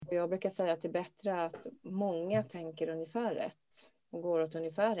jag brukar säga att det är bättre att många tänker ungefär rätt och går åt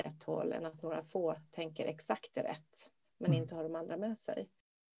ungefär rätt håll än att några få tänker exakt rätt men inte har de andra med sig.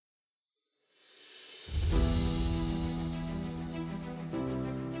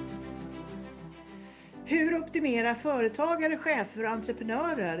 Hur optimerar företagare, chefer och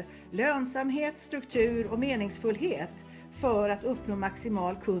entreprenörer lönsamhet, struktur och meningsfullhet för att uppnå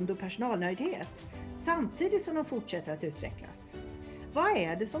maximal kund- och personalnöjdhet samtidigt som de fortsätter att utvecklas? Vad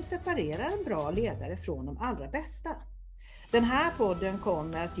är det som separerar en bra ledare från de allra bästa? Den här podden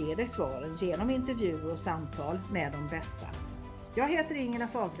kommer att ge dig svaren genom intervjuer och samtal med de bästa. Jag heter Ingela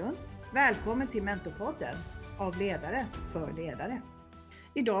Faglund. Välkommen till Mentorpodden av ledare för ledare.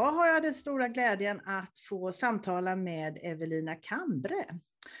 Idag har jag den stora glädjen att få samtala med Evelina Kambre.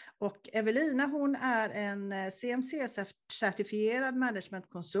 Och Evelina, hon är en CMC-certifierad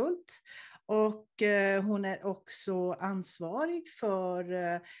managementkonsult och hon är också ansvarig för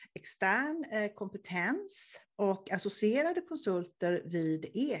extern kompetens och associerade konsulter vid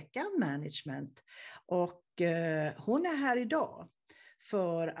Ekan Management. Och hon är här idag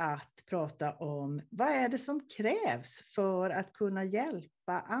för att prata om vad är det som krävs för att kunna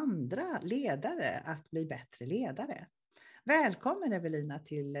hjälpa andra ledare att bli bättre ledare. Välkommen Evelina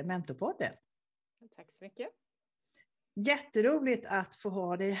till Mentorpodden. Tack så mycket. Jätteroligt att få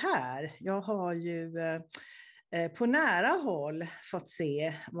ha dig här. Jag har ju på nära håll fått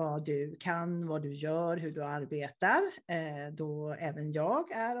se vad du kan, vad du gör, hur du arbetar. Då även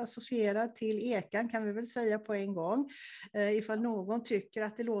jag är associerad till Ekan kan vi väl säga på en gång. Ifall någon tycker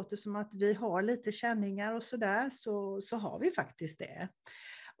att det låter som att vi har lite känningar och sådär så har vi faktiskt det.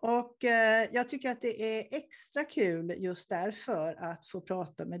 Och jag tycker att det är extra kul just därför att få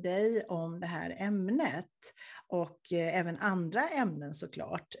prata med dig om det här ämnet och även andra ämnen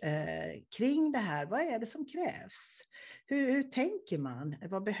såklart kring det här. Vad är det som krävs? Hur tänker man?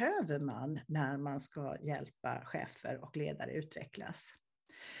 Vad behöver man när man ska hjälpa chefer och ledare utvecklas?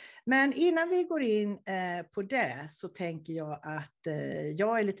 Men innan vi går in på det så tänker jag att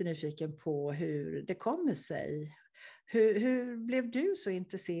jag är lite nyfiken på hur det kommer sig. Hur blev du så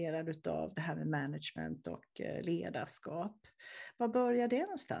intresserad av det här med management och ledarskap? Var började det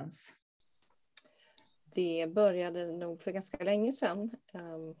någonstans? Det började nog för ganska länge sedan.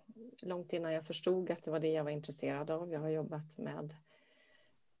 Långt innan jag förstod att det var det jag var intresserad av. Jag har jobbat med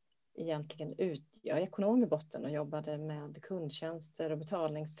jag är ekonom i botten och jobbade med kundtjänster och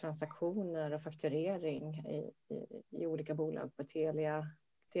betalningstransaktioner och fakturering i olika bolag på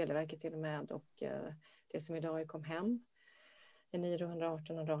Televerket till och med och det som idag är Comhem. Eniro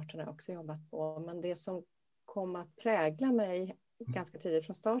 118 har jag också jobbat på. Men det som kom att prägla mig ganska tidigt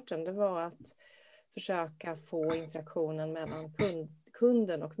från starten det var att försöka få interaktionen mellan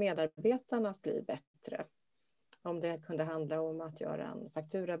kunden och medarbetarna att bli bättre. Om det kunde handla om att göra en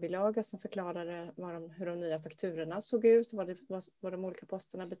fakturabilaga som förklarade hur de nya fakturorna såg ut, vad de olika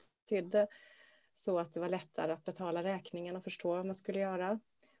posterna betydde. Så att det var lättare att betala räkningen och förstå vad man skulle göra.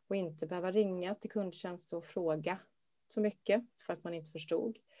 Och inte behöva ringa till kundtjänst och fråga så mycket för att man inte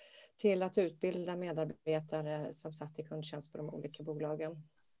förstod. Till att utbilda medarbetare som satt i kundtjänst på de olika bolagen.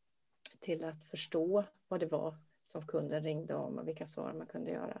 Till att förstå vad det var som kunden ringde om och vilka svar man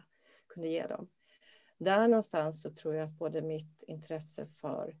kunde ge dem. Där någonstans så tror jag att både mitt intresse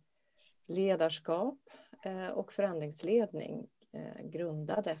för ledarskap och förändringsledning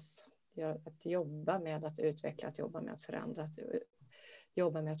grundades. Att jobba med att utveckla, att jobba med att förändra, att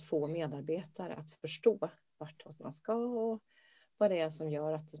jobba med att få medarbetare att förstå vart man ska och vad det är som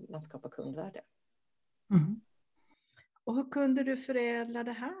gör att man skapar kundvärde. Mm. Och hur kunde du förädla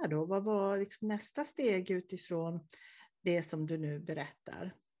det här då? Vad var liksom nästa steg utifrån det som du nu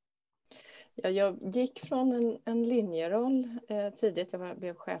berättar? Ja, jag gick från en linjeroll tidigt, jag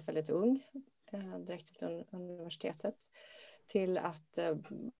blev chef väldigt ung, direkt efter universitetet, till att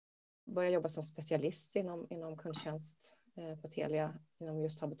börja jobba som specialist inom kundtjänst på Telia, inom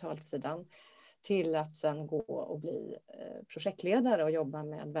just betalsidan, till att sen gå och bli projektledare och jobba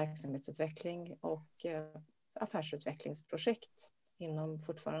med verksamhetsutveckling och affärsutvecklingsprojekt inom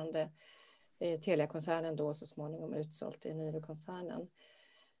fortfarande Telia-koncernen då så småningom utsålt i Eniro-koncernen.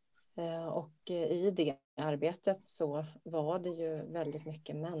 Och i det arbetet så var det ju väldigt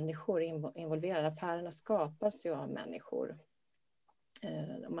mycket människor involverade. Affärerna skapas ju av människor.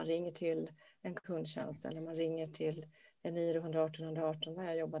 Om man ringer till en kundtjänst eller man ringer till Eniro 118 där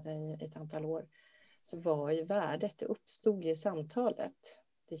jag jobbade i ett antal år, så var ju värdet, det uppstod i samtalet.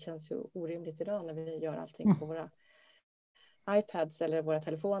 Det känns ju orimligt idag när vi gör allting på våra iPads eller våra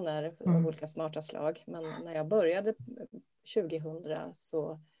telefoner av olika smarta slag. Men när jag började 2000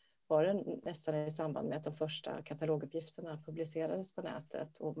 så var det nästan i samband med att de första kataloguppgifterna publicerades på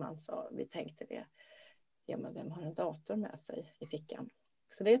nätet och man sa, vi tänkte det, ja men vem har en dator med sig i fickan?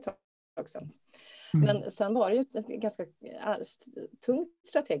 Så det är ett tag sedan. Men sen var det ju ett ganska tungt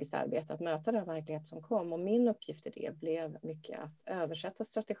strategiskt arbete att möta den verklighet som kom, och min uppgift i det blev mycket att översätta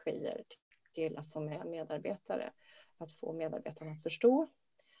strategier till att få med medarbetare, att få medarbetarna att förstå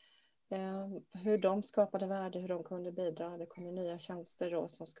hur de skapade värde, hur de kunde bidra. Det kom nya tjänster då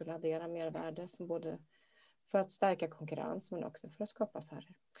som skulle addera mervärde, som både för att stärka konkurrens men också för att skapa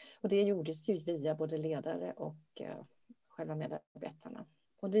affärer. Och det gjordes ju via både ledare och själva medarbetarna.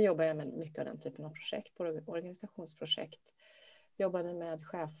 Och det jobbar jag med mycket av den typen av projekt, både organisationsprojekt. Jobbade med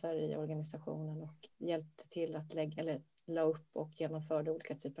chefer i organisationen och hjälpte till att la upp och genomförde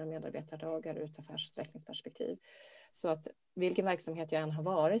olika typer av medarbetardagar ur ett affärsutvecklingsperspektiv. Så att vilken verksamhet jag än har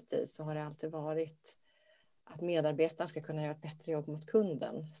varit i så har det alltid varit att medarbetaren ska kunna göra ett bättre jobb mot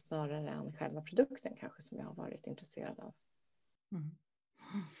kunden snarare än själva produkten kanske som jag har varit intresserad av. Mm.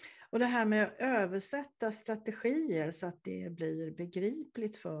 Och det här med att översätta strategier så att det blir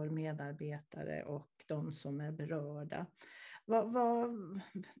begripligt för medarbetare och de som är berörda.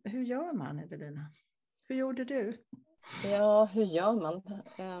 Hur gör man, Evelina? Hur gjorde du? Ja, hur gör man?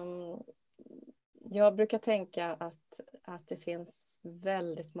 Jag brukar tänka att det finns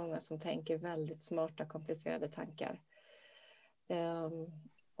väldigt många som tänker väldigt smarta, komplicerade tankar.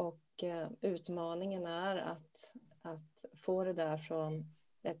 Och utmaningen är att få det där från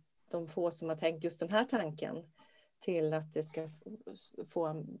de få som har tänkt just den här tanken till att det ska få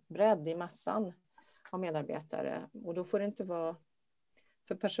en bredd i massan av medarbetare. Och då får det inte vara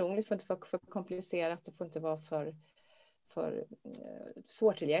för personligt, får inte vara för komplicerat, det får inte vara för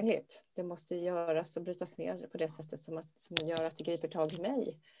svårtillgängligt. Det måste göras och brytas ner på det sättet som gör att det griper tag i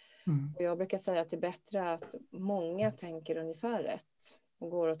mig. Och jag brukar säga att det är bättre att många tänker ungefär rätt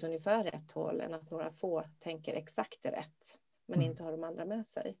och går åt ungefär rätt håll än att några få tänker exakt rätt men inte har de andra med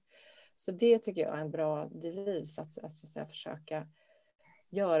sig. Så det tycker jag är en bra devis att säga, försöka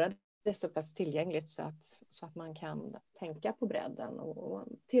göra det så pass tillgängligt så att man kan tänka på bredden och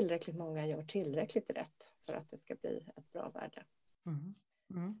tillräckligt många gör tillräckligt rätt för att det ska bli ett bra värde.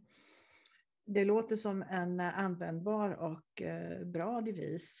 Det låter som en användbar och bra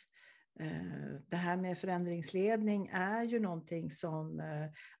devis. Det här med förändringsledning är ju någonting som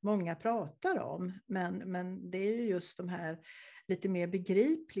många pratar om, men det är ju just de här lite mer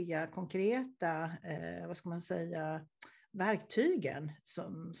begripliga, konkreta, vad ska man säga, verktygen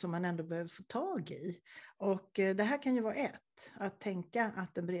som man ändå behöver få tag i. Och det här kan ju vara att tänka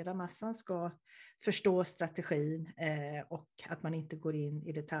att den breda massan ska förstå strategin och att man inte går in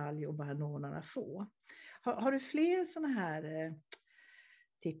i detalj och bara når några få. Har du fler sådana här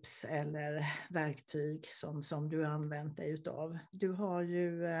tips eller verktyg som du har använt dig utav?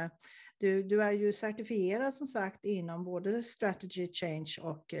 Du är ju certifierad som sagt inom både strategy, change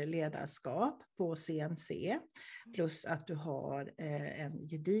och ledarskap på CMC, plus att du har en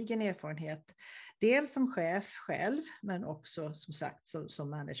gedigen erfarenhet dels som chef själv men också som sagt som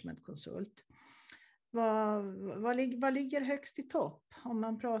managementkonsult. Vad ligger högst i topp om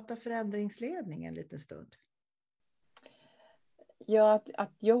man pratar förändringsledning en liten stund? Ja,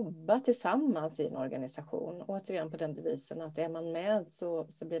 att jobba tillsammans i en organisation. Återigen på den devisen att är man med så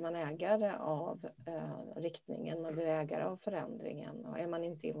blir man ägare av riktningen, man blir ägare av förändringen. Och är man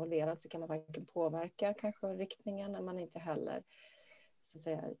inte involverad så kan man varken påverka kanske riktningen när man inte heller så att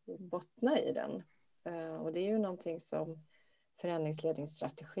säga, bottna i den. Och det är ju någonting som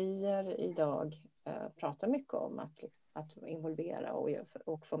förändringsledningsstrategier idag pratar mycket om, att involvera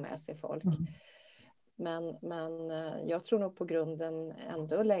och få med sig folk. Men jag tror nog på grunden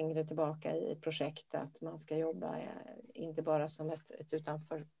ändå längre tillbaka i projekt att man ska jobba inte bara som ett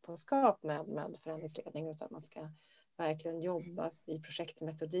utanförskap med förändringsledning, utan man ska verkligen jobba i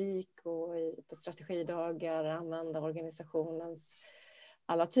projektmetodik och på strategidagar, använda organisationens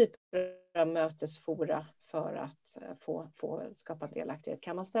alla typer av mötesfora för att få skapa delaktighet.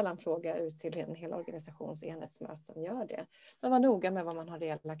 Kan man ställa en fråga ut till en hel organisations enhetsmöten, gör det. Men var noga med vad man har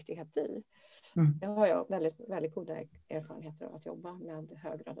delaktighet i. Det har jag väldigt, väldigt goda erfarenheter av att jobba med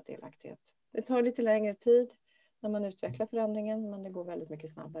hög grad av delaktighet. Det tar lite längre tid när man utvecklar förändringen, men det går väldigt mycket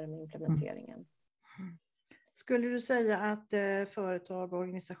snabbare med implementeringen. Skulle du säga att företag,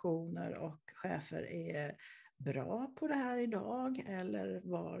 organisationer och chefer är bra på det här idag? Eller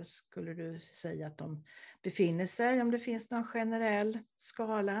var skulle du säga att de befinner sig? Om det finns någon generell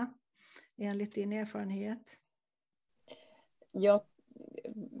skala enligt din erfarenhet? Jag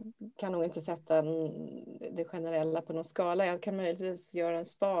kan nog inte sätta det generella på någon skala. Jag kan möjligtvis göra en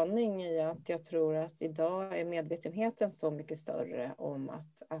spaning i att jag tror att idag är medvetenheten så mycket större om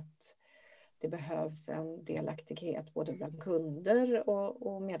att det behövs en delaktighet både bland kunder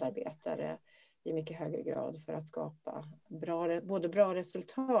och medarbetare i mycket högre grad för att skapa både bra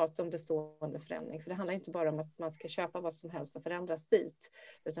resultat och bestående förändring. För det handlar inte bara om att man ska köpa vad som helst och förändras dit,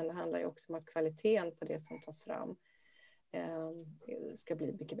 utan det handlar ju också om att kvaliteten på det som tas fram ska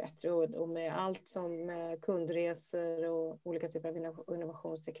bli mycket bättre. Och med allt som kundresor och olika typer av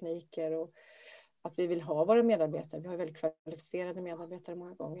innovationstekniker och att vi vill ha våra medarbetare. Vi har väldigt kvalificerade medarbetare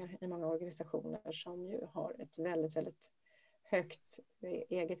många gånger i många organisationer som ju har ett väldigt, väldigt högt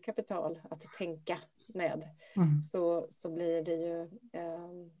eget kapital att tänka med. Så blir det ju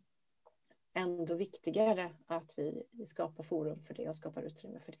ändå viktigare att vi skapar forum för det och skapar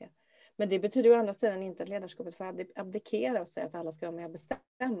utrymme för det. Men det betyder ju å andra sidan inte att ledarskapet får abdikera och säga att alla ska vara med och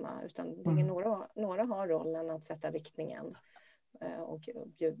bestämma, utan det är några har rollen att sätta riktningen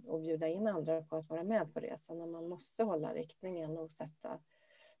och bjuda in andra på att vara med på resan. Men man måste hålla riktningen och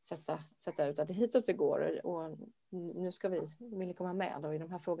sätta ut att det är hitåt vi går och nu vill ni komma med och i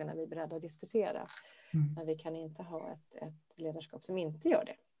de här frågorna är vi beredda att diskutera. Men vi kan inte ha ett ledarskap som inte gör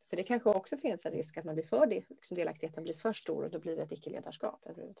det. För det kanske också finns en risk att man blir delaktigheten blir för stor och då blir det ett icke-ledarskap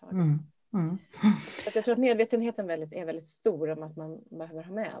överhuvudtaget. Så jag tror att medvetenheten är väldigt stor om att man behöver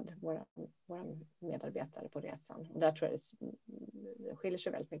ha med våra medarbetare på resan. Och där tror jag det skiljer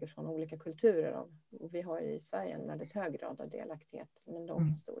sig väldigt mycket från olika kulturer. Och vi har ju i Sverige en väldigt hög grad av delaktighet, en lång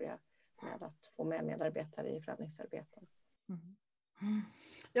historia med att få med medarbetare i förändringsarbeten.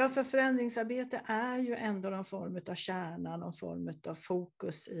 Ja, för förändringsarbete är ju ändå någon form av kärna, någon form av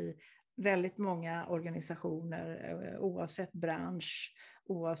fokus i väldigt många organisationer, oavsett bransch,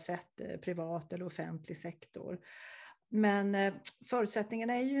 oavsett privat eller offentlig sektor. Men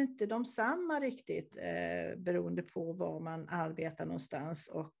förutsättningarna är ju inte de samma riktigt beroende på var man arbetar någonstans,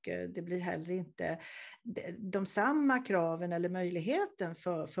 och det blir heller inte de samma kraven eller möjligheten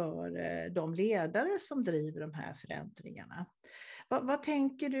för de ledare som driver de här förändringarna. Vad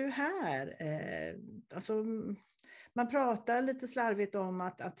tänker du här? Alltså, man pratar lite slarvigt om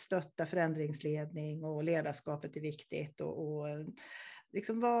att stötta förändringsledning och ledarskapet är viktigt. Och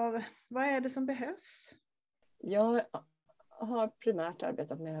liksom vad är det som behövs? Jag har primärt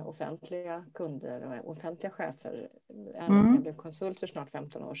arbetat med offentliga kunder och offentliga chefer. Även som jag blev konsult för snart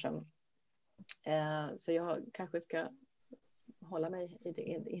 15 år sedan. Så jag kanske ska hålla mig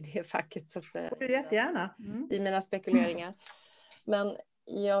i det facket så att säga. Det jättegärna. I mina spekuleringar. Men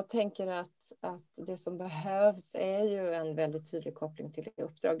jag tänker att det som behövs är ju en väldigt tydlig koppling till det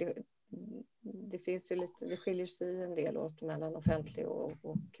uppdrag. Det finns ju det skiljer sig en del åt mellan offentlig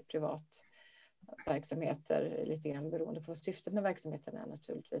och privat verksamheter, lite grann beroende på vad syftet med verksamheten är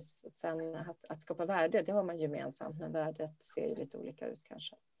naturligtvis. Sen att skapa värde, det har man gemensamt, men värdet ser ju lite olika ut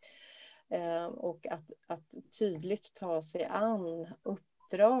kanske. Och att tydligt ta sig an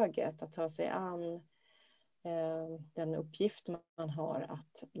uppdraget, att ta sig an den uppgift man har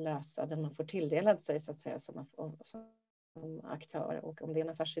att lösa, den man får tilldelad sig så att säga som aktör. Och om det är en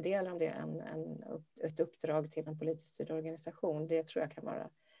affärsidé eller om det är ett uppdrag till en politiskt styrd organisation, det tror jag kan vara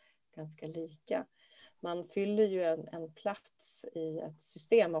ganska lika. Man fyller ju en plats i ett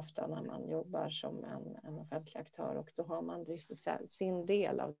system ofta när man jobbar som en offentlig aktör, och då har man sin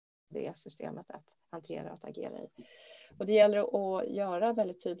del av det systemet att hantera och att agera i. Och det gäller att göra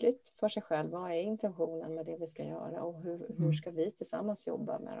väldigt tydligt för sig själv, vad är intentionen med det vi ska göra och hur ska vi tillsammans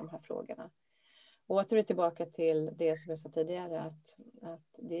jobba med de här frågorna. Och åter tillbaka till det som jag sa tidigare,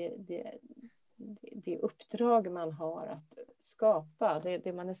 att det uppdrag man har att skapa,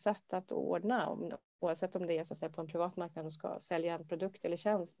 det man är satt att ordna, oavsett om det är så att säga, på en privat marknad och ska sälja en produkt eller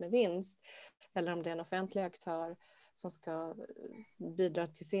tjänst med vinst, eller om det är en offentlig aktör som ska bidra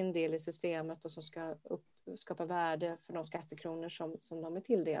till sin del i systemet och som ska skapa värde för de skattekronor som de är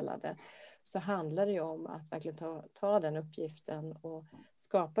tilldelade, så handlar det ju om att verkligen ta den uppgiften och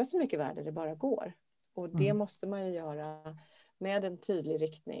skapa så mycket värde det bara går. Och det måste man ju göra med en tydlig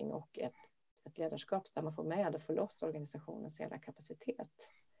riktning och ett ledarskap där man får med och får loss organisationens hela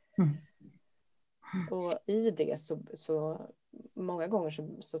kapacitet. Och i det så många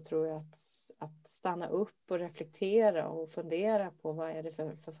gånger så tror jag att stanna upp och reflektera och fundera på vad är det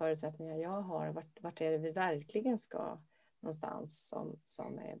för förutsättningar jag har, vart är det vi verkligen ska någonstans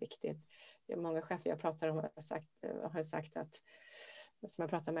som är viktigt. Många chefer jag pratar om har sagt att, som jag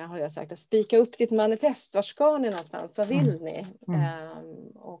pratar med, har jag sagt att spika upp ditt manifest, var ska ni någonstans, vad vill ni?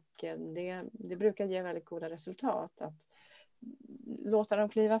 Och det brukar ge väldigt goda resultat att låta dem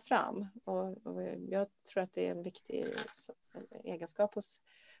kliva fram, och jag tror att det är en viktig egenskap hos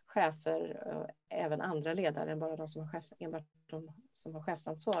chefer, även andra ledare än bara de som har, enbart de som har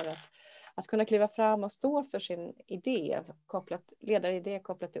chefsansvar, att kunna kliva fram och stå för sin idé, ledaridé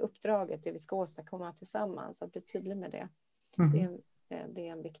kopplat till uppdraget, det vi ska åstadkomma tillsammans, att bli tydlig med det. Det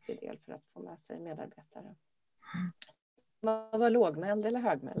är en viktig del för att få med sig medarbetare. Man var lågmäld eller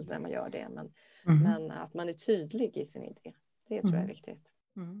högmäld när man gör det, men att man är tydlig i sin idé, det tror jag är viktigt.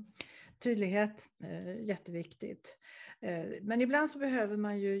 Tydlighet, jätteviktigt. Men ibland så behöver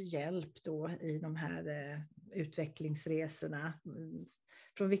man ju hjälp då i de här utvecklingsresorna.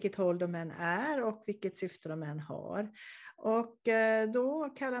 Från vilket håll de än är och vilket syfte de än har. Och då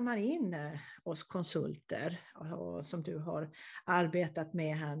kallar man in oss konsulter som du har arbetat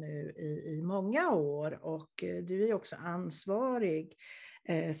med här nu i många år. Och du är också ansvarig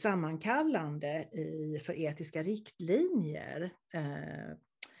sammankallande för etiska riktlinjer.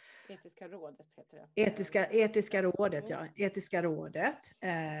 Etiska rådet heter det. Etiska rådet, ja. Etiska rådet.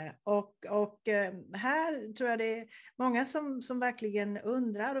 Och här tror jag det är många som verkligen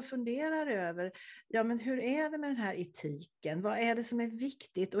undrar och funderar över, ja men hur är det med den här etiken? Vad är det som är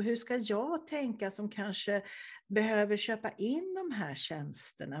viktigt och hur ska jag tänka som kanske behöver köpa in de här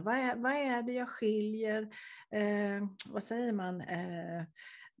tjänsterna? Vad är det jag skiljer, vad säger man?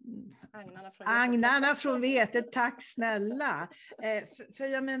 Agnarna från vetet, tack snälla. För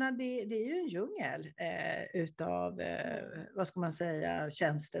jag menar, det är ju en djungel utav, vad ska man säga,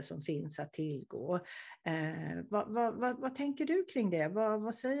 tjänster som finns att tillgå. Vad tänker du kring det?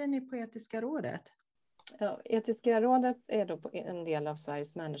 Vad säger ni på Etiska rådet? Ja, Etiska rådet är då en del av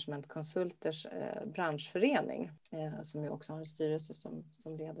Sveriges managementkonsulters branschförening, som ju också har en styrelse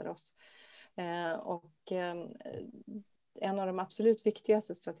som leder oss. En av de absolut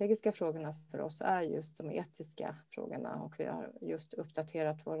viktigaste strategiska frågorna för oss är just de etiska frågorna, och vi har just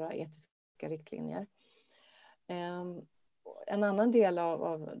uppdaterat våra etiska riktlinjer. En annan del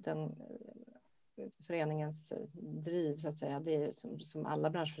av den föreningens driv, så att säga, det är som alla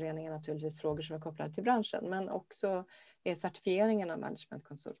branschföreningar naturligtvis frågor som är kopplade till branschen, men också är certifieringen av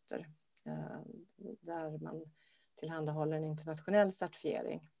managementkonsulter, där man tillhandahåller en internationell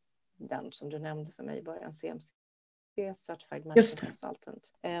certifiering, den som du nämnde för mig i början, CMC. Certified Management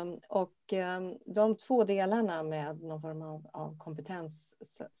Consultant. De två delarna med någon form av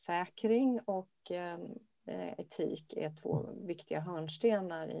kompetenssäkring och etik är två viktiga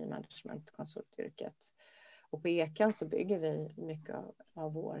hörnstenar i managementkonsultyrket. Och på Ekan så bygger vi mycket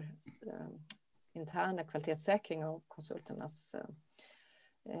av vår interna kvalitetssäkring av konsulternas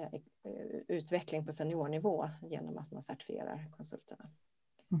utveckling på seniornivå genom att man certifierar konsulterna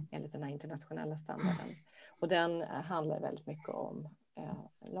enligt den här internationella standarden. Och den handlar väldigt mycket om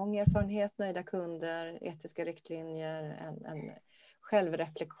lång erfarenhet, nöjda kunder, etiska riktlinjer, en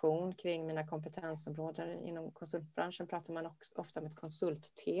självreflektion kring mina kompetensområden. Inom konsultbranschen pratar man också ofta om ett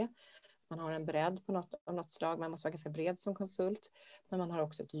konsult-T. Man har en bredd av något slag, man måste vara ganska bred som konsult, men man har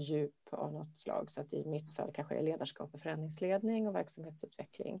också ett djup av något slag, så att i mitt fall kanske det är ledarskap och förändringsledning och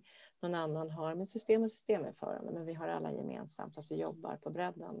verksamhetsutveckling. Någon annan har med system och systeminförande, men vi har alla gemensamt att vi jobbar på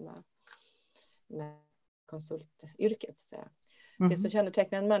bredden med konsultyrket, så att säga. Det som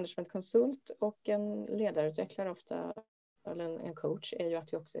kännetecknar en managementkonsult och en ledarutvecklare ofta, eller en coach, är ju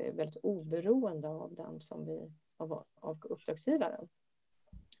att vi också är väldigt oberoende av den av uppdragsgivaren.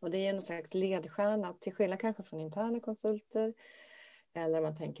 Och det är en slags ledstjärna, till skillnad kanske från interna konsulter, eller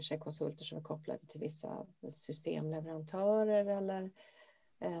man tänker sig konsulter som är kopplade till vissa systemleverantörer, eller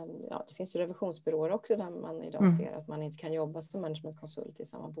det finns ju revisionsbyråer också där man idag ser att man inte kan jobba som managementkonsult i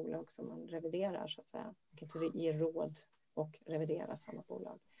samma bolag som man reviderar, så att säga. Man kan inte ge råd och revidera samma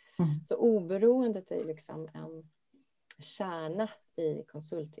bolag. Så oberoendet är liksom en kärna i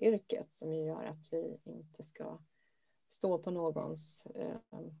konsultyrket som ju gör att vi inte ska stå på någons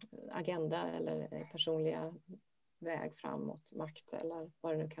agenda eller personliga väg framåt, makt eller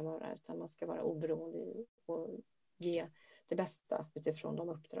vad det nu kan vara, utan man ska vara oberoende och ge det bästa utifrån de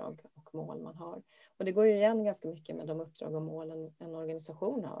uppdrag och mål man har. Och det går ju igen ganska mycket med de uppdrag och mål en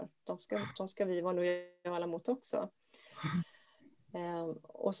organisation har. De ska vi vara lojala mot också.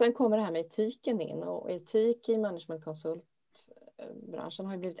 Och sen kommer det här med etiken in, och etik i managementkonsultbranschen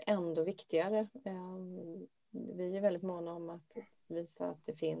har ju blivit ändå viktigare. Vi är väldigt måna om att visa att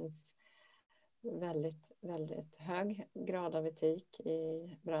det finns väldigt, väldigt hög grad av etik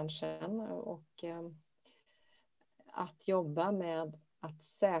i branschen, och att jobba med att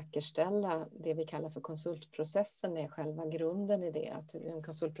säkerställa det vi kallar för konsultprocessen är själva grunden i det. Att en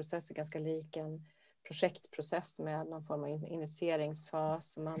konsultprocess är ganska lik en projektprocess med någon form av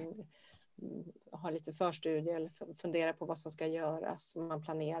initieringsfas. Man har lite förstudier eller funderar på vad som ska göras. Man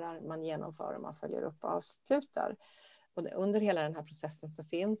planerar, man genomför och man följer upp och avslutar. Och under hela den här processen så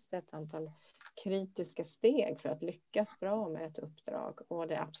finns det ett antal kritiska steg för att lyckas bra med ett uppdrag. Och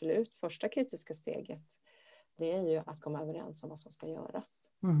det absolut första kritiska steget, det är ju att komma överens om vad som ska göras.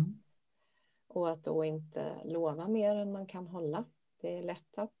 Och att då inte lova mer än man kan hålla. Det är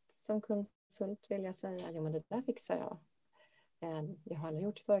lätt att som konsult vilja säga, ja men det där fixar jag. Jag har aldrig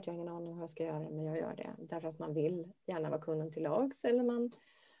gjort det förut, jag har ingen aning hur jag ska göra det, men jag gör det. Därför att man vill gärna vara kunden till lags, eller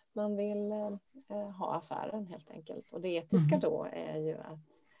man vill ha affären helt enkelt. Och det etiska då är ju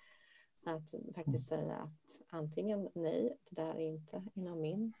att faktiskt säga att antingen nej, det där är inte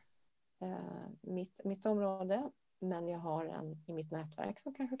inom mitt område, men jag har en i mitt nätverk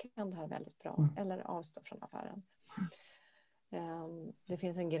som kanske kan det här väldigt bra, eller avstå från affären. Det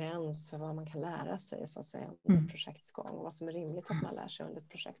finns en gräns för vad man kan lära sig så att säga under projektets gång, och vad som är rimligt att man lär sig under ett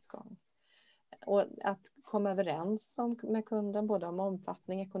projekts gång. Och att komma överens med kunden både om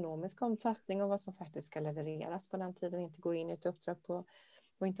omfattning, ekonomisk omfattning, och vad som faktiskt ska levereras på den tiden. Inte gå in i ett uppdrag på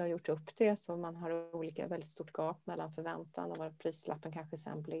och inte ha gjort upp det, så man har olika väldigt stort gap mellan förväntan och vad prislappen kanske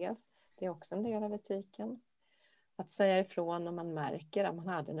sen blev. Det är också en del av etiken. Att säga ifrån när man märker att man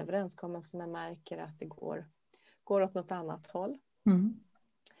hade en överenskommelse, men märker att det går åt något annat håll.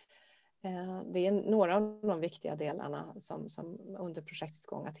 Det är några av de viktiga delarna som under projektets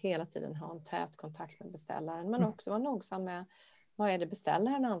gång, att hela tiden ha en tät kontakt med beställaren, men också vara nogsam med vad är det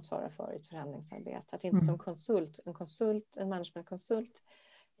beställaren ansvarar för i ett förändringsarbete. Att inte som en managementkonsult,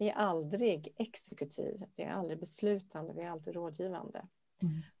 vi är aldrig exekutiv, vi är aldrig beslutande, vi är alltid rådgivande.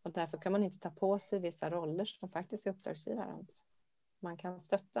 Och därför kan man inte ta på sig vissa roller som faktiskt är uppdragsgivarens. Man kan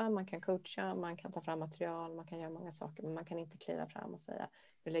stötta, man kan coacha, man kan ta fram material, man kan göra många saker, men man kan inte kliva fram och säga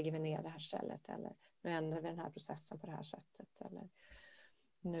nu lägger vi ner det här stället, eller nu ändrar vi den här processen på det här sättet, eller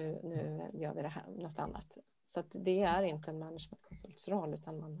nu gör vi det här, något annat. Så att det är inte en managementkonsults roll,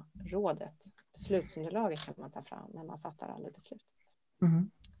 utan rådet, beslutsunderlaget kan man ta fram, men man fattar aldrig beslutet.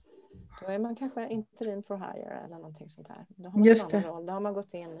 Då är man kanske interim for hire eller någonting sånt här. Då har man en annan roll. Då har man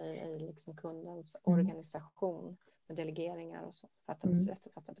gått in i liksom kundens organisation med delegeringar och så, fatta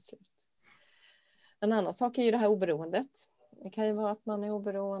beslut. En annan sak är ju det här oberoendet. Det kan ju vara att man är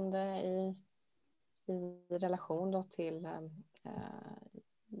oberoende i relation då till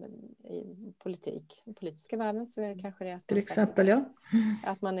i politiska världen, så är det kanske det att till exempel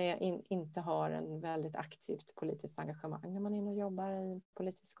att man inte har en väldigt aktivt politiskt engagemang när man är inne och jobbar i en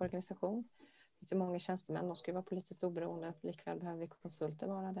politisk organisation. Det finns ju många tjänstemän, de ska ju vara politiskt oberoende, likväl behöver vi konsulter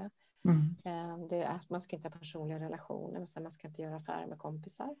vara det. Det är att man ska inte ha personliga relationer, så man ska inte göra affärer med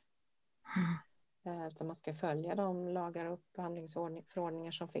kompisar. Utan man ska följa de lagar och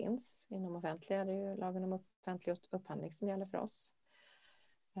upphandlingsförordningar som finns inom offentliga. Det är ju lagen om offentlig upphandling som gäller för oss.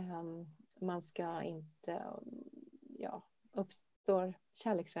 Man ska inte, uppstår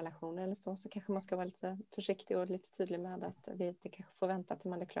kärleksrelationer eller så kanske man ska vara lite försiktig och lite tydlig med att det kanske får vänta till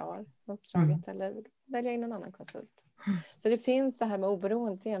man är klar med uppdraget, eller välja in en annan konsult. Så det finns det här med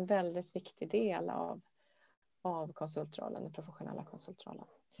oberoende, det är en väldigt viktig del av konsultrollen, den professionella konsultrollen.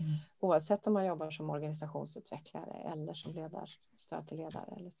 Oavsett om man jobbar som organisationsutvecklare eller som stöd till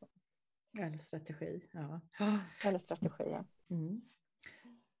ledare eller så. Eller strategi, Eller strategi, ja.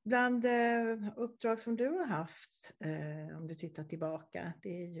 Bland uppdrag som du har haft, om du tittar tillbaka,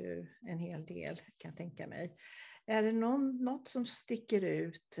 det är ju en hel del kan jag tänka mig. Är det något som sticker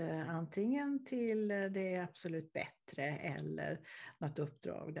ut, antingen till det absolut bättre eller något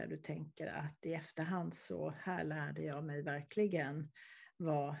uppdrag där du tänker att i efterhand så här lärde jag mig verkligen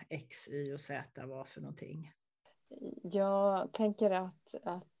vad X, Y och Z var för någonting? Jag tänker att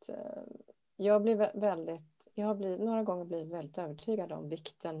jag har några gånger blivit väldigt övertygad om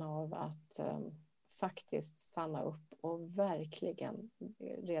vikten av att faktiskt stanna upp och verkligen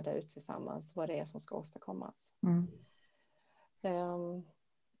reda ut tillsammans vad det är som ska åstadkommas.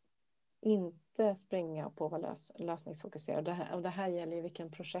 Inte springa på att vara lösningsfokuserad. Det här gäller ju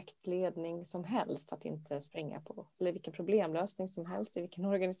vilken projektledning som helst, att inte springa på, eller vilken problemlösning som helst i vilken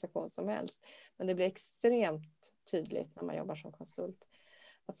organisation som helst. Men det blir extremt tydligt när man jobbar som konsult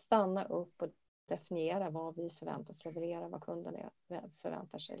att stanna upp och definiera vad vi förväntas leverera, vad kunden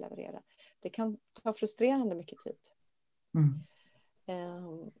förväntar sig leverera. Det kan ta frustrerande mycket tid.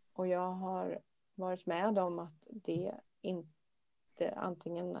 Och jag har varit med om att det inte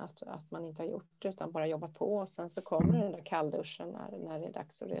antingen att man inte har gjort det utan bara jobbat på, och sen så kommer den där kallduschen när det är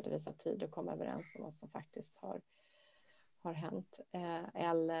dags att redovisa tid och komma överens om vad som faktiskt har hänt,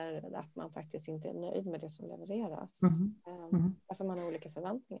 eller att man faktiskt inte är nöjd med det som levereras, därför man har olika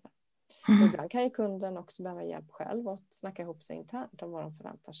förväntningar. Och ibland kan ju kunden också behöva hjälp själv att snacka ihop sig internt om vad de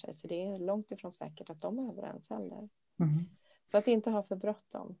förväntar sig, för det är långt ifrån säkert att de är överens heller. Så att inte ha för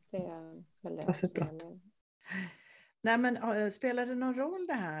bråttom, det är väl det. Nej, men spelar det någon roll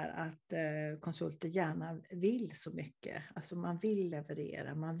det här att konsulter gärna vill så mycket? Alltså man vill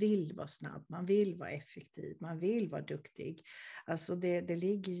leverera, man vill vara snabb, man vill vara effektiv, man vill vara duktig. Alltså det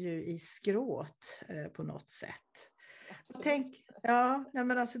ligger ju i skrået på något sätt. Nej,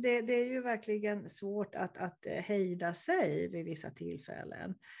 men alltså det är ju verkligen svårt att hejda sig vid vissa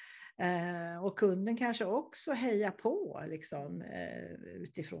tillfällen. Och kunden kanske också hejar på liksom,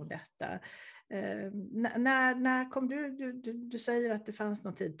 utifrån detta. När kom du säger att det fanns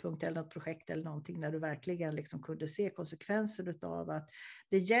någon tidpunkt eller något projekt eller någonting där du verkligen liksom kunde se konsekvenser av att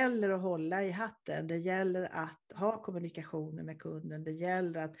det gäller att hålla i hatten, det gäller att ha kommunikationer med kunden, det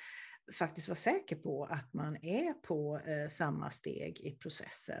gäller att faktiskt vara säker på att man är på samma steg i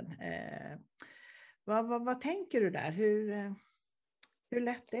processen. Vad tänker du där? Hur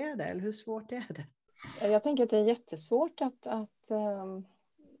lätt är det eller hur svårt är det? Jag tänker att det är jättesvårt att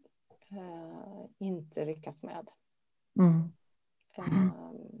inte lyckas med.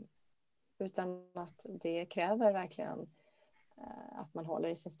 Utan att det kräver verkligen att man håller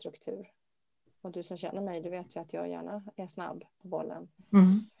i sin struktur. Och du som känner mig, du vet ju att jag gärna är snabb på bollen.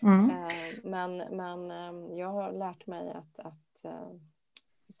 Men jag har lärt mig att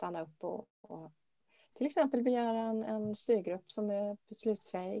stanna upp och till exempel begära en styrgrupp som är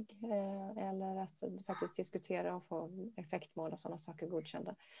beslutsfähig eller att faktiskt diskutera och få effektmål och sådana saker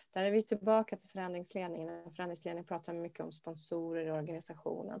godkända. Där är vi tillbaka till förändringsledningen. Förändringsledningen pratar mycket om sponsorer i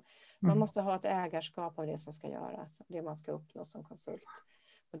organisationen. Man måste ha ett ägarskap av det som ska göras, det man ska uppnå som konsult.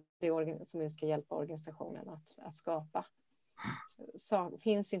 Och det som vi ska hjälpa organisationen att skapa. Så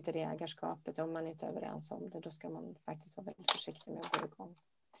finns inte det ägarskapet, om man inte är överens om det, då ska man faktiskt vara väldigt försiktig med att gå igång.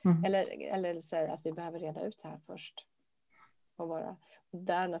 Eller säga att vi behöver reda ut det här först. Och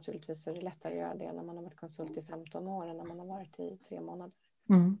där naturligtvis är det lättare att göra det när man har varit konsult i 15 år än när man har varit i 3 månader.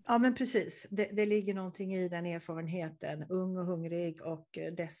 Ja, men precis. Det ligger någonting i den erfarenheten. Ung och hungrig och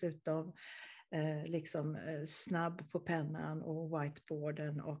dessutom liksom snabb på pennan och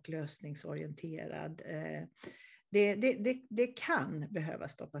whiteboarden och lösningsorienterad. Det kan behöva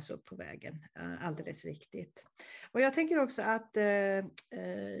stoppas upp på vägen, alldeles riktigt. Och jag tänker också att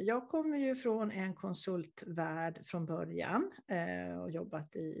jag kommer ju från en konsultvärld från början och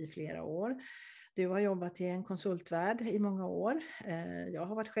jobbat i flera år. Du har jobbat i en konsultvärld i många år. Jag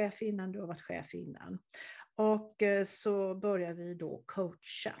har varit chef innan, du har varit chef innan. Och så börjar vi då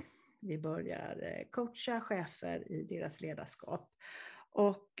coacha. Vi börjar coacha chefer i deras ledarskap.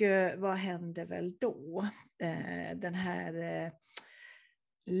 Och vad händer väl då? Den här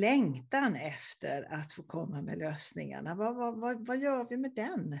längtan efter att få komma med lösningarna. Vad gör vi med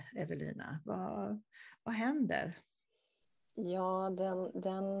den, Evelina? Vad händer? Ja,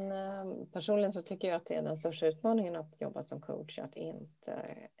 personligen så tycker jag att det är den största utmaningen att jobba som coach, att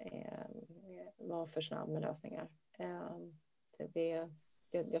inte vara för snabb med lösningar.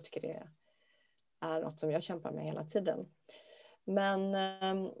 Jag tycker det är något som jag kämpar med hela tiden. Men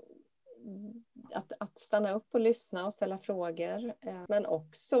att stanna upp och lyssna och ställa frågor, men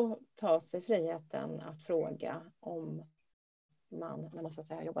också ta sig friheten att fråga om man, när man så att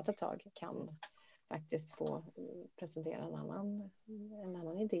säga har jobbat ett tag, kan faktiskt få presentera en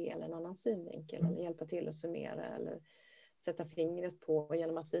annan idé eller en annan synvinkel eller hjälpa till att summera eller sätta fingret på,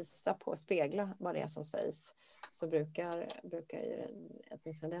 genom att visa på, spegla vad det är som sägs, så brukar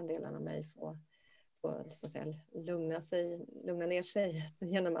åtminstone den delen av mig få så att säga, lugna ner sig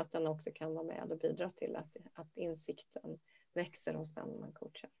genom att den också kan vara med och bidra till att insikten växer hos den man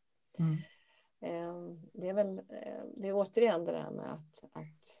coachar. Det är återigen det där med att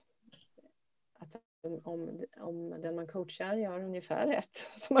om den man coachar gör ungefär rätt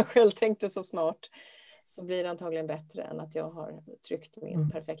som man själv tänkte så smart, så blir det antagligen bättre än att jag har tryckt min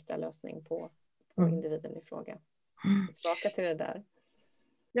perfekta lösning på individen i fråga. Tillbaka till det där.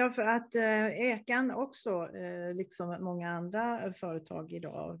 Ja, för att Ekan också, liksom många andra företag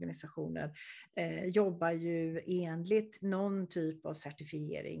idag, organisationer, jobbar ju enligt någon typ av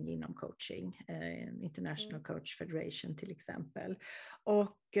certifiering inom coaching. International Coach Federation till exempel.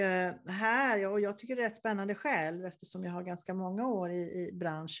 Och här, och jag tycker det är rätt spännande själv, eftersom jag har ganska många år i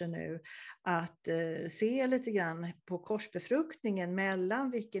branschen nu, att se lite grann på korsbefruktningen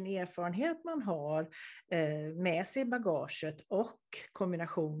mellan vilken erfarenhet man har med sig i bagaget och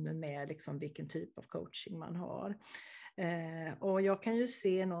kombinationen med liksom vilken typ av coaching man har. Och jag kan ju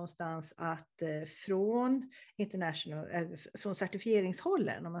se någonstans att från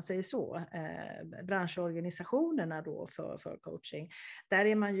certifieringshållen, om man säger så, branschorganisationerna då för coaching, där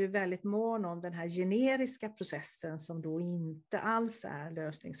är man ju väldigt mån om den här generiska processen som då inte alls är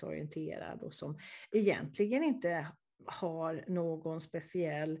lösningsorienterad och som egentligen inte har någon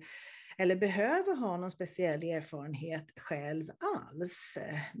speciell eller behöver ha någon speciell erfarenhet själv alls.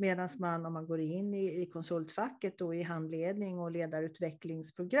 Medan man, om man går in i konsultfacket och i handledning och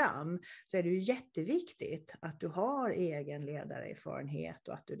ledarutvecklingsprogram, så är det ju jätteviktigt att du har egen ledarerfarenhet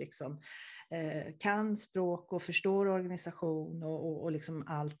och att du liksom kan språk och förstår organisation och liksom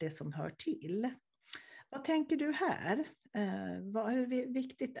allt det som hör till. Vad tänker du här? Hur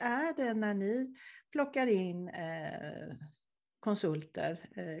viktigt är det när ni plockar in konsulter,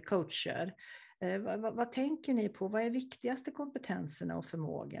 coacher? Vad tänker ni på? Vad är viktigaste kompetenserna och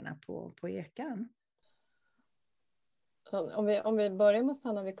förmågorna på Ekan? Om vi börjar med att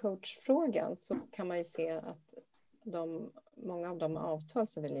stanna vid coachfrågan, så kan man ju se att många av de avtal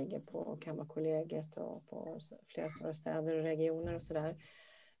som vi ligger på Kammarkollegiet och på flera stora städer och regioner och sådär,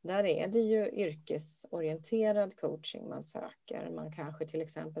 där är det ju yrkesorienterad coaching man söker. Man kanske till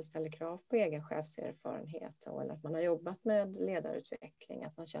exempel ställer krav på egen chefserfarenhet, eller att man har jobbat med ledarutveckling,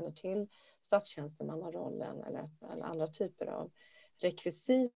 att man känner till statstjänstemannarollen eller andra typer av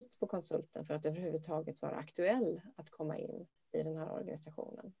rekvisit på konsulten för att överhuvudtaget vara aktuell att komma in i den här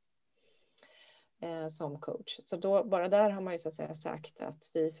organisationen som coach. Så då, bara där har man ju så att säga sagt att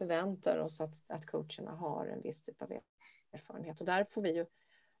vi förväntar oss att coacherna har en viss typ av erfarenhet. Och där får vi ju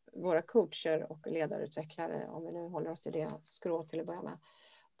våra coacher och ledarutvecklare, om vi nu håller oss i det skrå till att börja med,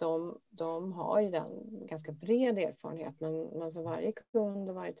 de har ju den ganska bred erfarenhet, men för varje kund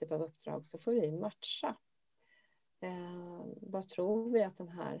och varje typ av uppdrag så får vi matcha. Vad tror vi att den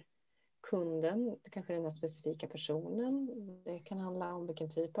här kunden, kanske den här specifika personen, det kan handla om vilken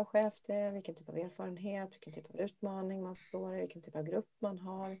typ av chef det är, vilken typ av erfarenhet, vilken typ av utmaning man står i, vilken typ av grupp man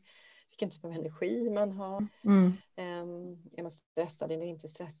har, vilken typ av energi man har. Är man stressad eller inte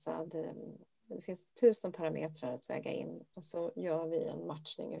stressad? Det finns 1000 parametrar att väga in, och så gör vi en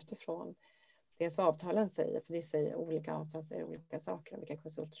matchning utifrån dels vad avtalen säger, för det säger olika avtal säger olika saker om vilka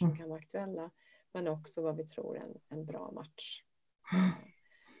konsulter som kan vara aktuella, men också vad vi tror är en bra match.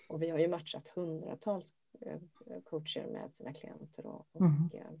 Och vi har ju matchat hundratals coacher med sina klienter och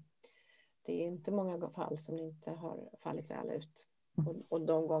det är inte många fall som inte har fallit väl ut. Och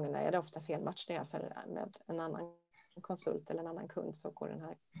de gångerna är det ofta felmatchningar, för med en annan konsult eller en annan kund så går den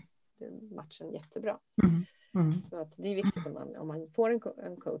här matchen jättebra. Så att det är viktigt om man får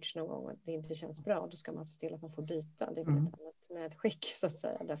en coach någon gång och det inte känns bra, då ska man se till att man får byta. Det är väl ett annat medskick så att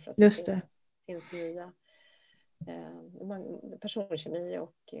säga, därför att det finns nya personkemi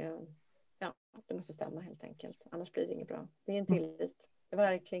och det måste stämma helt enkelt. Annars blir det inget bra. Det är en tillit. Det är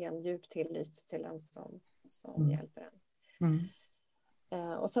verkligen djup tillit till en som hjälper en.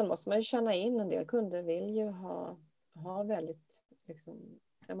 Och sen måste man ju känna in, en del kunder vill ju ha väldigt liksom,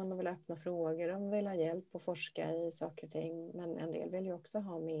 man vill öppna frågor, de vill ha hjälp och forska i saker och ting, men en del vill ju också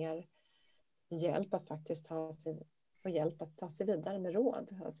ha mer hjälp att faktiskt ta sig vidare med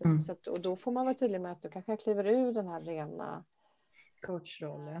råd. Alltså, och då får man vara tydlig med att då kanske jag kliver ur den här rena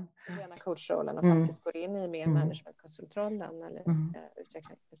coachrollen och faktiskt går in i mer managementkonsultrollen eller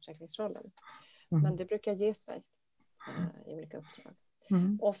utvecklingsrollen. Men det brukar ge sig i olika uppdrag.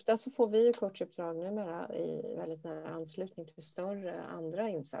 Ofta så får vi ju coachuppdrag numera i väldigt nära anslutning till större andra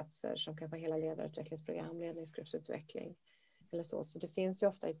insatser som kan vara hela ledarutvecklingsprogram, ledningsgruppsutveckling eller så. Så det finns ju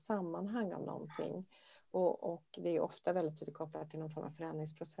ofta ett sammanhang av någonting. Och det är ofta väldigt tydligt kopplat till någon form av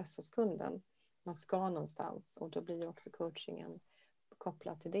förändringsprocess hos kunden. Man ska någonstans, och då blir ju också coachingen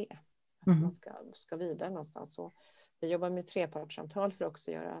kopplad till det. Att man ska vidare någonstans. Så vi jobbar med trepartssamtal för att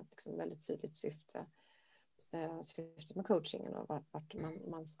också göra liksom väldigt tydligt syftet med coachingen och vart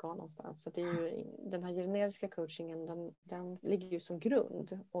man ska någonstans. Så det är ju, den här generiska coachingen, den ligger ju som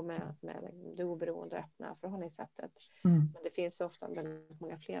grund och med det oberoende öppna förhållningssättet. Men det finns ju ofta väldigt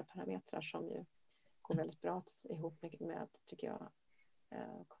många fler parametrar som ju går väldigt bra ihop med tycker jag,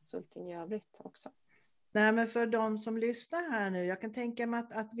 konsulting i övrigt också. Nej, men för de som lyssnar här nu, jag kan tänka mig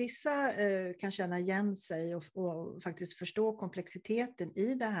att vissa kan känna igen sig och faktiskt förstå komplexiteten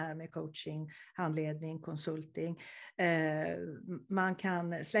i det här med coaching, handledning, konsulting. Man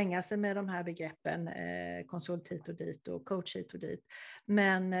kan slänga sig med de här begreppen, konsult hit och dit och coach hit och dit.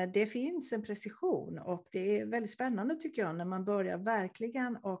 Men det finns en precision, och det är väldigt spännande tycker jag när man börjar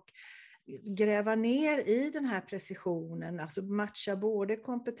verkligen och gräva ner i den här precisionen, alltså matcha både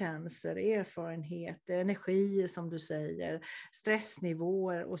kompetenser, erfarenhet, energi som du säger,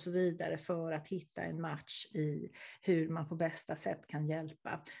 stressnivåer och så vidare för att hitta en match i hur man på bästa sätt kan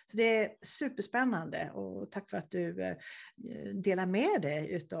hjälpa. Så det är superspännande, och tack för att du delar med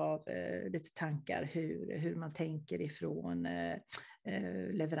dig utav lite tankar hur man tänker ifrån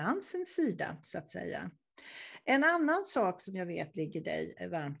leveransens sida så att säga. En annan sak som jag vet ligger dig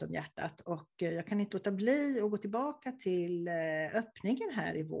varmt om hjärtat, och jag kan inte låta bli att gå tillbaka till öppningen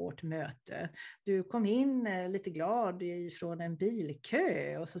här i vårt möte. Du kom in lite glad från en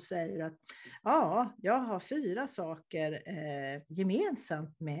bilkö och så säger du att ja, jag har 4 saker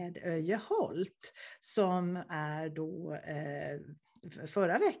gemensamt med Öje Holt, som är då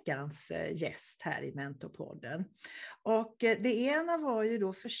förra veckans gäst här i Mentorpodden. Och det ena var ju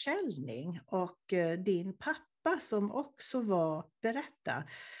då försäljning, och din pappa som också var, berätta,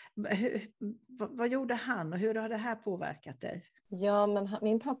 vad gjorde han och hur har det här påverkat dig? Ja, men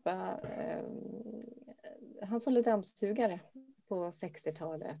min pappa, han sålde dammsugare på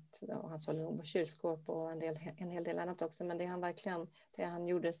 60-talet. Han sålde nog kylskåp och en hel del annat också. Men det han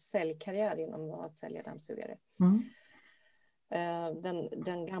gjorde säljkarriär inom var att sälja dammsugare. Mm.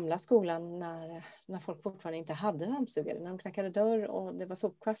 Den gamla skolan när folk fortfarande inte hade dammsugare, när de knackade dörr och det var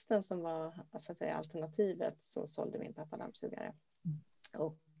sopkvasten som var så att säga, alternativet, så sålde min pappa dammsugare.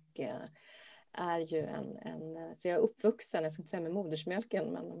 Och är ju så jag är uppvuxen, jag ska inte säga med modersmjölken,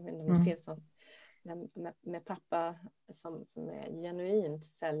 men om det finns någon med pappa som är genuint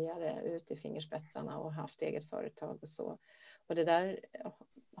säljare ut i fingerspetsarna och haft eget företag och så. Och det där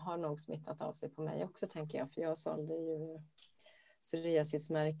har nog smittat av sig på mig också, tänker jag, för jag sålde ju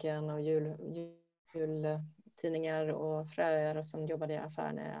psoriasismärken och jultidningar och fröer, och sen jobbade jag i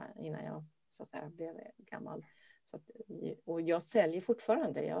affären innan jag så att säga blev gammal. Och jag säljer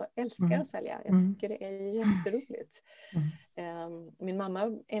fortfarande, jag älskar att sälja, jag tycker det är jätteroligt. Min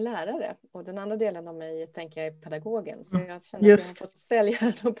mamma är lärare och den andra delen av mig tänker jag är pedagogen, så jag känner att jag har fått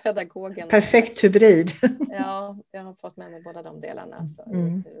sälja och pedagogen. Perfekt hybrid. Ja, jag har fått med mig båda de delarna, så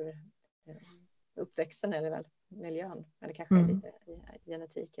ur uppväxten är det väl miljön, eller kanske lite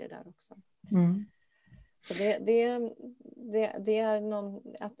genetik är det där också. Så det är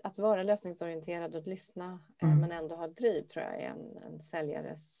att vara lösningsorienterad och lyssna, men ändå ha driv, tror jag är en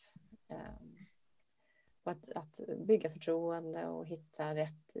säljares, och att bygga förtroende och hitta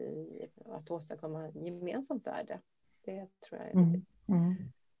rätt i att åstadkomma gemensamt värde. Det tror jag är viktigt.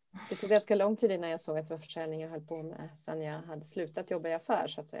 Det tog ganska lång tid innan jag såg att det var försäljning jag höll på med, sen jag hade slutat jobba i affär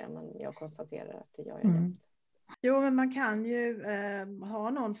så att säga, men jag konstaterar att det gör jag jämt. Jo, men man kan ju ha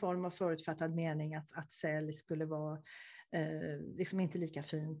någon form av förutfattad mening att sälj skulle vara liksom inte lika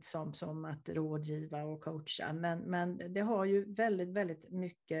fint som att rådgiva och coacha. Men det har ju väldigt, väldigt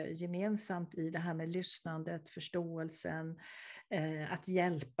mycket gemensamt i det här med lyssnandet, förståelsen, att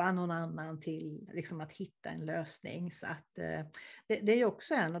hjälpa någon annan till liksom att hitta en lösning. Så att det är ju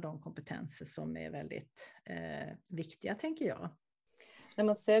också en av de kompetenser som är väldigt viktiga, tänker jag. När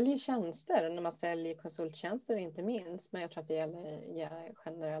man säljer tjänster, när man säljer konsulttjänster inte minst, men jag tror att det gäller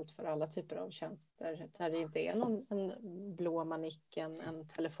generellt för alla typer av tjänster, där det inte är en blå manicken, en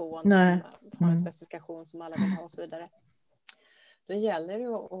telefon som har en specifikation som alla vill ha och så vidare. Då gäller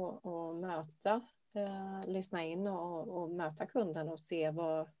det att möta, lyssna in och möta kunden och se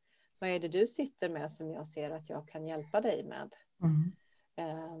vad är det du sitter med som jag ser att jag kan hjälpa dig med.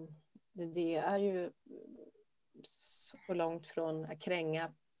 Det är ju så långt från att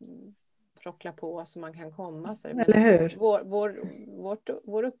kränga, prockla på som man kan komma. Eller hur?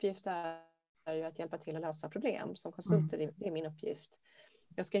 Vår uppgift är ju att hjälpa till att lösa problem. Som konsulter, det är min uppgift.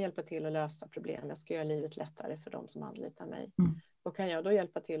 Jag ska hjälpa till att lösa problem. Jag ska göra livet lättare för de som anlitar mig. Och kan jag då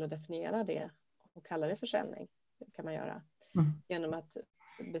hjälpa till att definiera det och kalla det försäljning? Det kan man göra genom att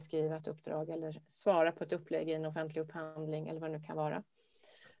beskriva ett uppdrag eller svara på ett upplägg i en offentlig upphandling eller vad det nu kan vara.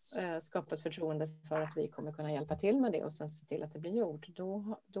 Skapa ett förtroende för att vi kommer kunna hjälpa till med det och sen se till att det blir gjort.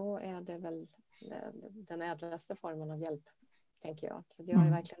 Då är det väl den ädlaste formen av hjälp, tänker jag. Så jag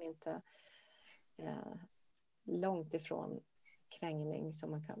är verkligen inte långt ifrån krängning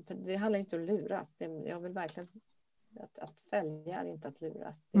som man kan. För det handlar inte om att luras. Jag vill verkligen att sälja är inte att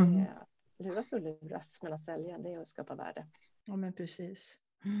luras. Det är att luras, men att sälja, det är att skapa värde. Ja, men precis.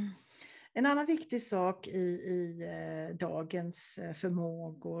 En annan viktig sak i dagens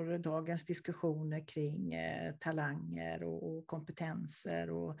förmågor, dagens diskussioner kring talanger och kompetenser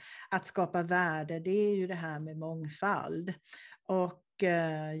och att skapa värde, det är ju det här med mångfald och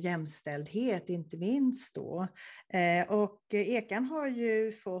jämställdhet inte minst då. Och Ekan har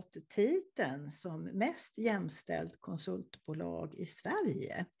ju fått titeln som mest jämställt konsultbolag i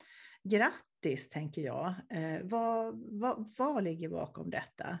Sverige. Grattis, tänker jag. Vad ligger bakom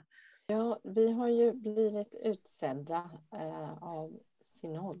detta? Ja, vi har ju blivit utsedda av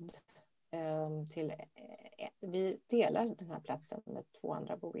Synod till, vi delar den här platsen med 2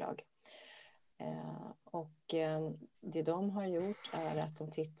 andra bolag. Och det de har gjort är att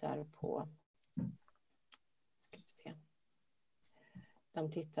de tittar på, ska vi se,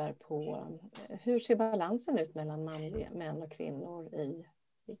 de tittar på hur ser balansen ut mellan män och kvinnor i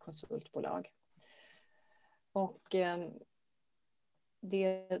konsultbolag. Och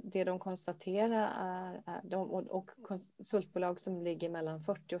det de konstaterar är och konsultbolag som ligger mellan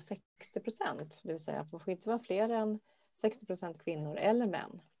 40 och 60%, det vill säga att man får inte vara fler än 60% kvinnor eller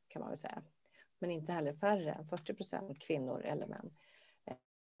män, kan man väl säga. Men inte heller färre än 40% kvinnor eller män.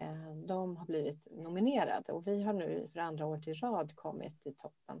 De har blivit nominerade och vi har nu för andra året i rad kommit i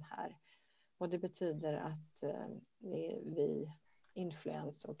toppen här. Och det betyder att det är vi,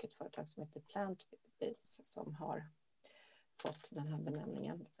 Influence och ett företag som heter Plantbees som har fått den här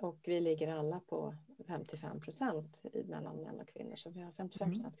benämningen. Och vi ligger alla på 55% mellan män och kvinnor. Så vi har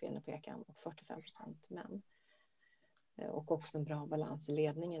 55% kvinnor på Ekan och 45% män. Och också en bra balans i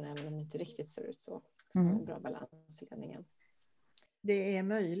ledningen, även om det inte riktigt ser ut så. Så en bra balans i ledningen. Det är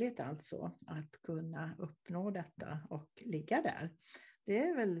möjligt alltså att kunna uppnå detta och ligga där. Det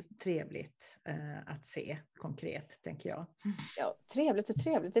är väl trevligt att se konkret, tänker jag. Ja, trevligt och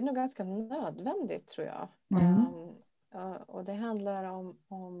trevligt. Det är nog ganska nödvändigt, tror jag. Och det handlar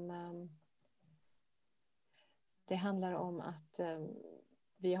om att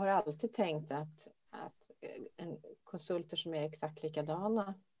vi har alltid tänkt att konsulter som är exakt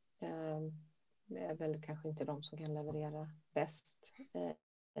likadana är väl kanske inte de som kan leverera bäst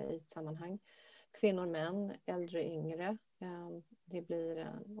i ett sammanhang. Kvinnor, män, äldre, yngre, det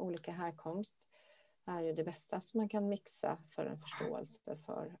blir olika härkomst är ju det bästa som man kan mixa för en förståelse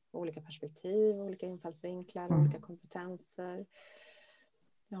för olika perspektiv, olika infallsvinklar, olika kompetenser.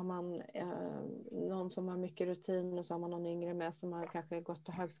 Har man någon som har mycket rutin och så har man någon yngre med som har kanske gått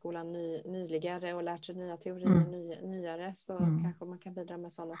på högskolan nyligare och lärt sig nya teorier nyare, så kanske man kan bidra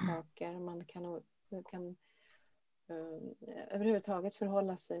med sådana saker. Man kan överhuvudtaget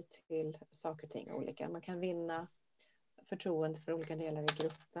förhålla sig till saker och ting olika. Man kan vinna förtroende för olika delar i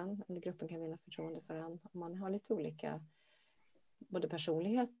gruppen. Eller gruppen kan vinna förtroende för en. Om man har lite olika både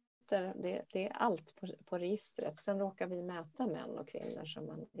personligheter. Det är allt på registret. Sen råkar vi mäta män och kvinnor som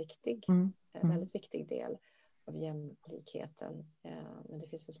en väldigt viktig del av jämlikheten. Men det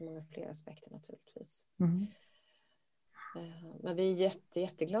finns ju så många fler aspekter naturligtvis. Men vi är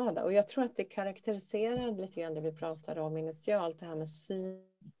jätteglada. Och jag tror att det karaktäriserar lite grann det vi pratade om initialt. Det här med syn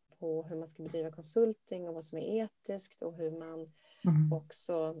på hur man ska bedriva konsulting och vad som är etiskt och hur man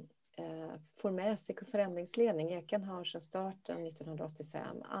också får med sig förändringsledning. Ekan har sedan starten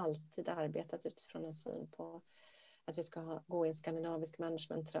 1985 alltid arbetat utifrån en syn på att vi ska gå i en skandinavisk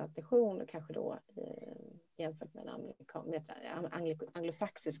management-tradition och kanske då jämfört med en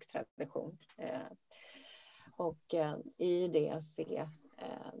anglosaxisk tradition. Och i det se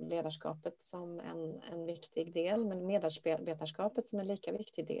ledarskapet som en viktig del, men medarbetarskapet som en lika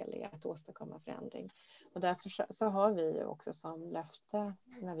viktig del i att åstadkomma förändring. Och därför så har vi ju också som löfte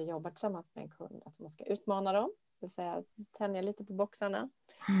när vi jobbar tillsammans med en kund att man ska utmana dem, det vill säga tänja lite på boxarna.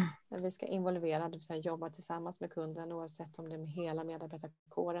 Vi ska involvera, det vill säga jobba tillsammans med kunden oavsett om det är med hela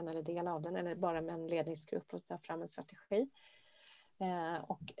medarbetarkåren eller del av den eller bara med en ledningsgrupp och ta fram en strategi.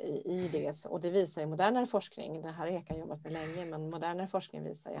 Och i det, och det visar ju modernare forskning, det här har Ekan jobbat med länge, men modernare forskning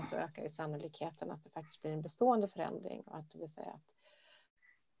visar ju att det ökar ju sannolikheten att det faktiskt blir en bestående förändring och att det vill säga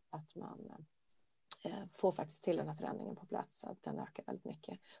att man får faktiskt till den här förändringen på plats, att den ökar väldigt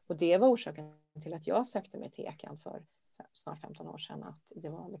mycket. Och det var orsaken till att jag sökte mig till Ekan för snart 15 år sedan, att det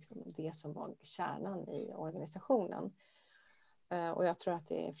var liksom det som var kärnan i organisationen. Och jag tror att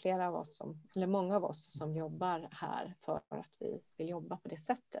det är flera av oss många av oss som jobbar här för att vi vill jobba på det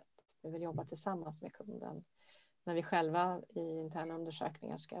sättet. Vi vill jobba tillsammans med kunden. När vi själva i interna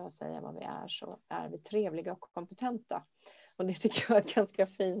undersökningar ska säga vad vi är, så är vi trevliga och kompetenta. Och det tycker jag är ett ganska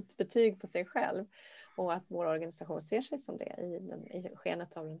fint betyg på sig själv. Och att vår organisation ser sig som det i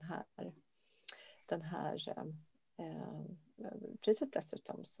skenet av den här priset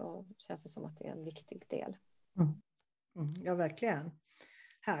dessutom, så känns det som att det är en viktig del. Ja, verkligen.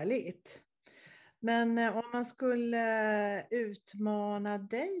 Härligt. Men om man skulle utmana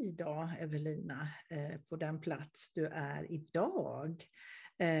dig då, Evelina, på den plats du är idag,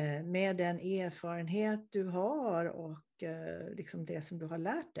 med den erfarenhet du har och liksom det som du har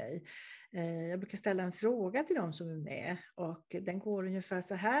lärt dig. Jag brukar ställa en fråga till dem som är med, och den går ungefär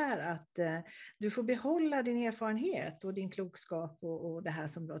så här att du får behålla din erfarenhet och din klokskap och det här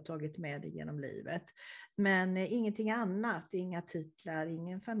som du har tagit med dig genom livet. Men ingenting annat, inga titlar,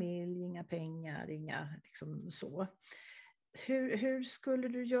 ingen familj, inga pengar, inga liksom så. Hur skulle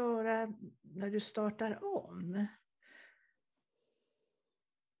du göra när du startar om?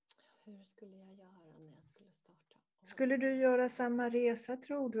 Hur skulle jag göra när jag skulle starta om? Skulle du göra samma resa,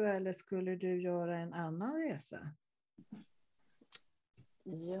 tror du, eller skulle du göra en annan resa?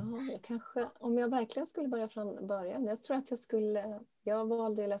 Ja, jag kanske, om jag verkligen skulle börja från början. Jag tror att jag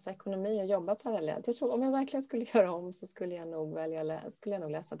valde att läsa ekonomi och jobba parallellt. Jag tror om jag verkligen skulle göra om så skulle jag nog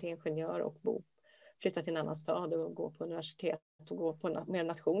läsa till ingenjör och flytta till en annan stad och gå på universitet och gå på mer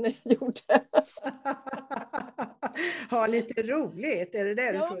nationer jag gjorde. Ha lite roligt, är det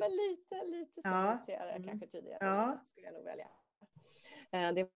det du Ja, får? men lite så mysigare kanske tidigare. Ja. Skulle jag nog välja.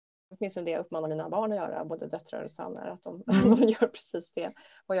 Det är åtminstone det jag uppmanar mina barn att göra, både döttrar och söner, att de gör precis det.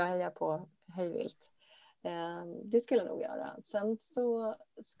 Och jag hejar på hejvilt. Det skulle jag nog göra. Sen så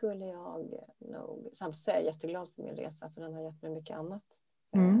skulle jag nog, samtidigt är jag jätteglad för min resa, för den har gett mig mycket annat.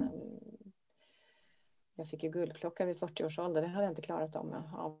 Jag fick ju guldklocka vid 40 års ålder. Det hade jag inte klarat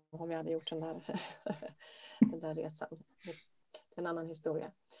om jag hade gjort den där resan. Det är en annan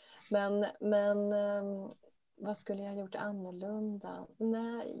historia. Men vad skulle jag ha gjort annorlunda?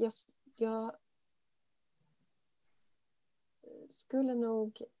 Nej, jag skulle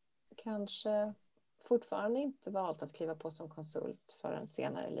nog kanske fortfarande inte valt att kliva på som konsult förrän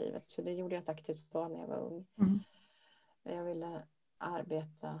senare i livet. För det gjorde jag ett aktivt val när jag var ung. Jag ville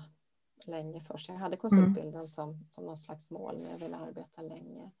arbeta länge först. Jag hade konsultbilden som någon slags mål, men jag ville arbeta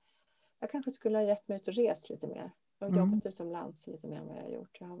länge. Jag kanske skulle ha gett mig ut och rest lite mer. Jag har jobbat utomlands lite mer än vad jag har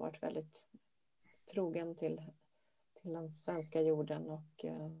gjort. Jag har varit väldigt trogen till den svenska jorden och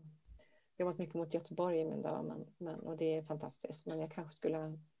jobbat mycket mot Göteborg i min dag, och det är fantastiskt. Men jag kanske skulle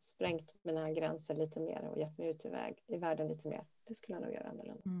ha sprängt mina gränser lite mer och gett mig ut i världen lite mer. Det skulle jag nog göra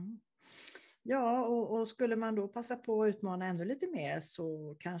annorlunda. Ja, och skulle man då passa på att utmana ännu lite mer,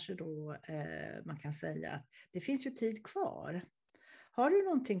 så kanske då man kan säga att det finns ju tid kvar. Har du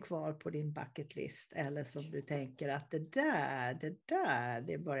någonting kvar på din bucket list, eller som du tänker att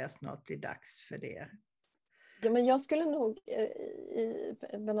det börjar snart bli dags för det? Ja, men jag skulle nog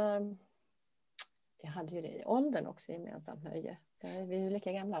jag hade ju det i åldern också gemensamt nöje. Vi är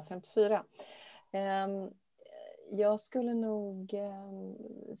lika gamla, 54. Jag skulle nog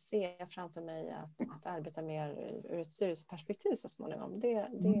se framför mig att arbeta mer ur ett styrelseperspektiv så småningom. Det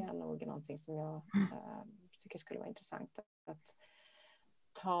är nog någonting som jag tycker skulle vara intressant. Att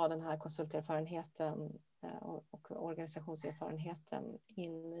ta den här konsulterfarenheten och organisationserfarenheten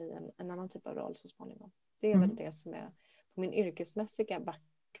in i en annan typ av roll så småningom. Det är väl det som är på min yrkesmässiga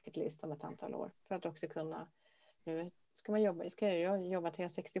bucket list om ett antal år. För att också kunna, nu ska jag jobba till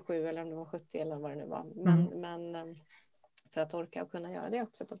 67 eller om det var 70 eller vad det nu var. Men för att orka och kunna göra det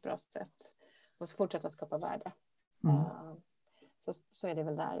också på ett bra sätt. Och så fortsätta skapa värde. Så är det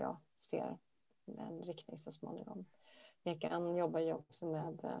väl där jag ser en riktning så småningom. Ekan jobbar ju också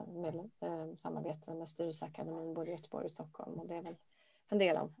med samarbete med Styrelseakademin både i Göteborg och Stockholm. Och det är väl en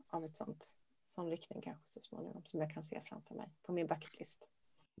del av ett sån riktning kanske så småningom som jag kan se framför mig på min bucket list.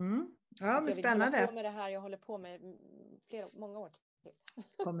 Ja, men spännande. Jag med det här jag håller på med många år till.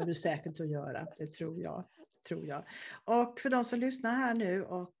 Kommer du säkert att göra, det tror jag. Och för de som lyssnar här nu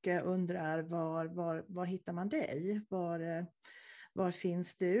och undrar var hittar man dig? Var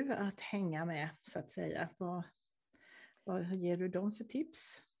finns du att hänga med så att säga? Vad ger du dem för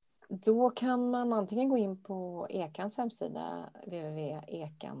tips? Då kan man antingen gå in på Ekans hemsida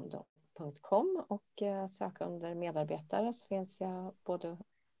www.ekan.com och söka under medarbetare, så finns jag både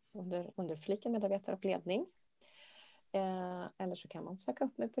under fliken medarbetare och ledning. Eller så kan man söka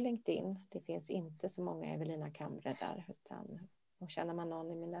upp mig på LinkedIn. Det finns inte så många Evelina Kamre där, och känner man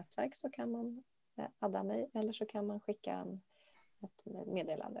någon i min nätverk så kan man adda mig, eller så kan man skicka ett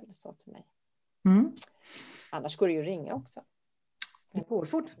meddelande eller så till mig. Annars går det ju att ringa också. Det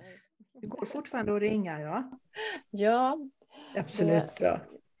går fortfarande att ringa, ja. Ja. Absolut, bra.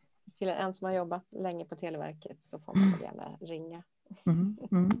 Till en som har jobbat länge på Televerket så får man gärna ringa.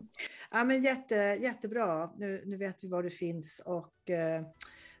 Ja, men jättebra. Nu vet vi var du finns, och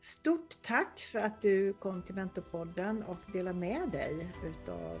stort tack för att du kom till Mentorpodden och delade med dig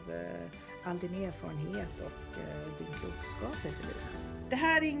utav all din erfarenhet och din klokskap, Evelina. Det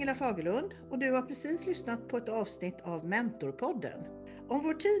här är Ingela Fagerlund och du har precis lyssnat på ett avsnitt av Mentorpodden. Om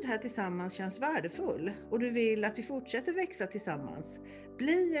vår tid här tillsammans känns värdefull och du vill att vi fortsätter växa tillsammans,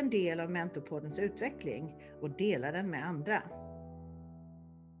 bli en del av Mentorpoddens utveckling och dela den med andra.